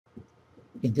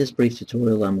In this brief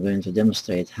tutorial, I'm going to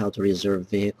demonstrate how to reserve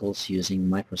vehicles using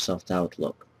Microsoft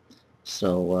Outlook.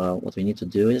 So what we need to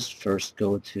do is first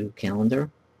go to Calendar,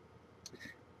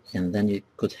 and then you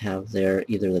could have there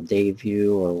either the day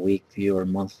view or week view or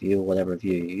month view, whatever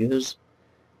view you use.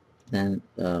 Then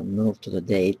move to the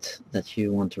date that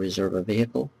you want to reserve a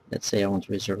vehicle. Let's say I want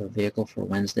to reserve a vehicle for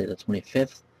Wednesday the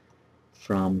 25th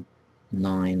from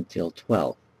 9 till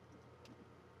 12.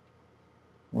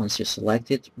 Once you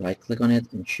select it, right-click on it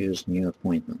and choose New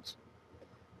Appointment.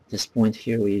 At this point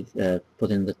here, we put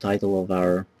in the title of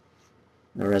our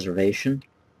reservation.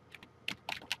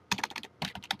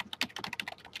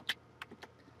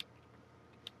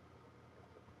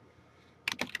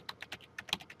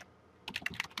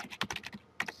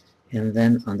 And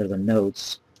then under the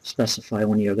notes, specify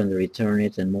when you're going to return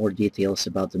it and more details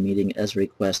about the meeting as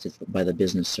requested by the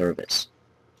business service.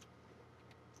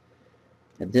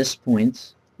 At this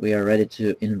point, we are ready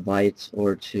to invite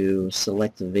or to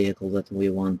select the vehicle that we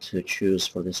want to choose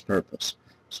for this purpose.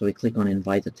 So we click on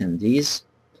Invite Attendees,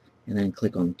 and then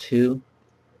click on 2,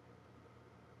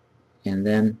 and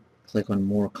then click on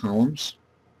More Columns,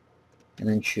 and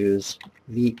then choose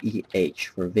VEH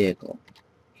for Vehicle.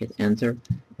 Hit Enter,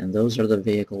 and those are the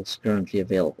vehicles currently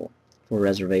available for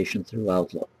reservation through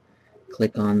Outlook.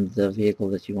 Click on the vehicle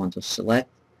that you want to select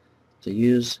to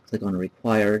use, click on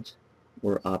Required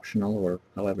or Optional, or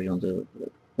however you want to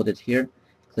put it here.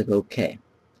 Click OK.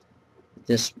 At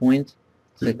this point,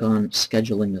 click on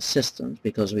Scheduling Assistant,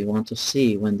 because we want to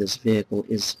see when this vehicle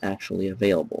is actually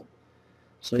available.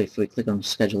 So if we click on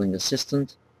Scheduling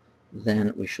Assistant,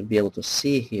 then we should be able to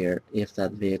see here if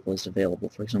that vehicle is available.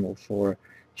 For example, for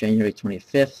January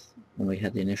 25th, when we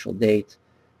had the initial date,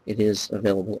 it is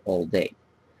available all day.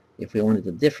 If we wanted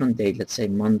a different date, let's say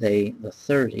Monday the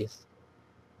 30th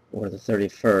or the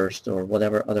 31st or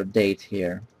whatever other date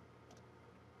here,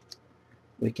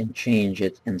 we can change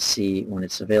it and see when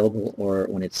it's available or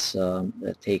when it's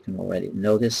taken already.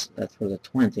 Notice that for the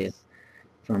 20th,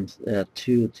 from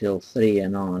 2 till 3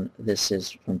 and on, this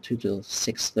is from 2 till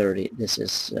 6:30, this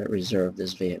is reserved,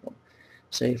 this vehicle.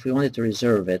 So if we wanted to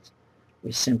reserve it,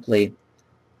 we simply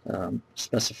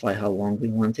specify how long we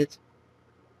want it.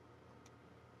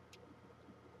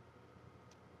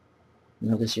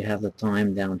 Notice you have the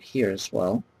time down here as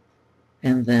well.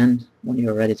 And then when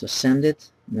you're ready to send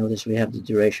it, notice we have the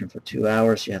duration for 2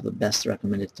 hours. You have the best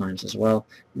recommended times as well.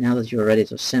 Now that you're ready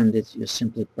to send it, you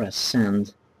simply press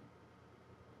Send,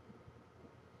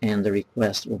 and the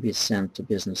request will be sent to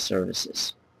Business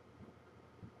Services.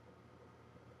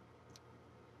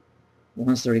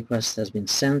 Once the request has been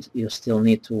sent, you still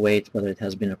need to wait whether it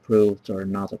has been approved or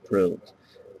not approved.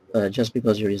 Just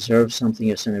because you reserve something,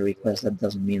 you send a request, that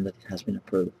doesn't mean that it has been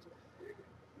approved.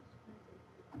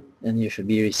 And you should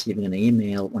be receiving an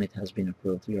email when it has been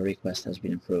approved, your request has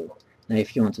been approved. Now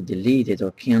if you want to delete it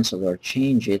or cancel or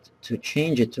change it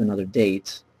to another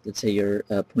date, let's say your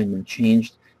appointment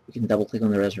changed, you can double click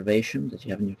on the reservation that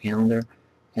you have in your calendar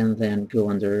and then go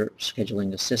under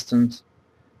Scheduling Assistant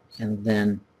and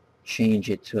then change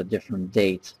it to a different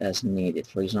date as needed.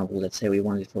 For example, let's say we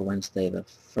want it for Wednesday the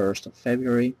 1st of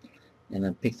February, and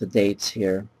then pick the dates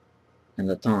here and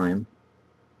the time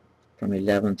from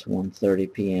 11 to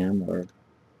 1:30 p.m. or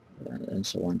and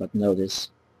so on. But notice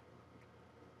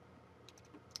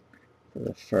for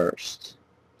the 1st,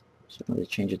 so I'm going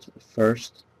to change it to the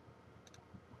 1st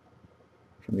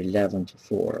from 11 to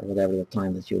 4, whatever the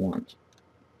time that you want,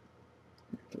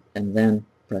 and then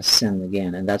press Send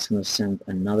again, and that's going to send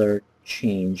another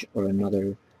change or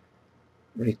another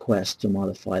request to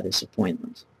modify this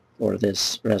appointment or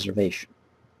this reservation.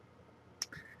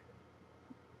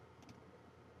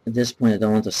 At this point, I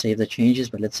don't want to save the changes,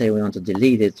 but let's say we want to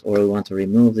delete it or we want to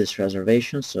remove this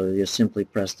reservation, so you simply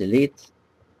press Delete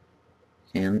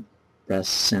and press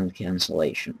Send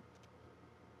Cancellation,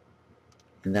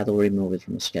 and that will remove it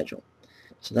from the schedule.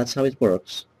 So that's how it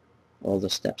works, all the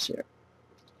steps here.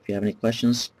 If you have any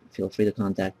questions, feel free to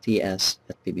contact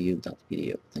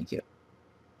ts@pbu.edu. Thank you.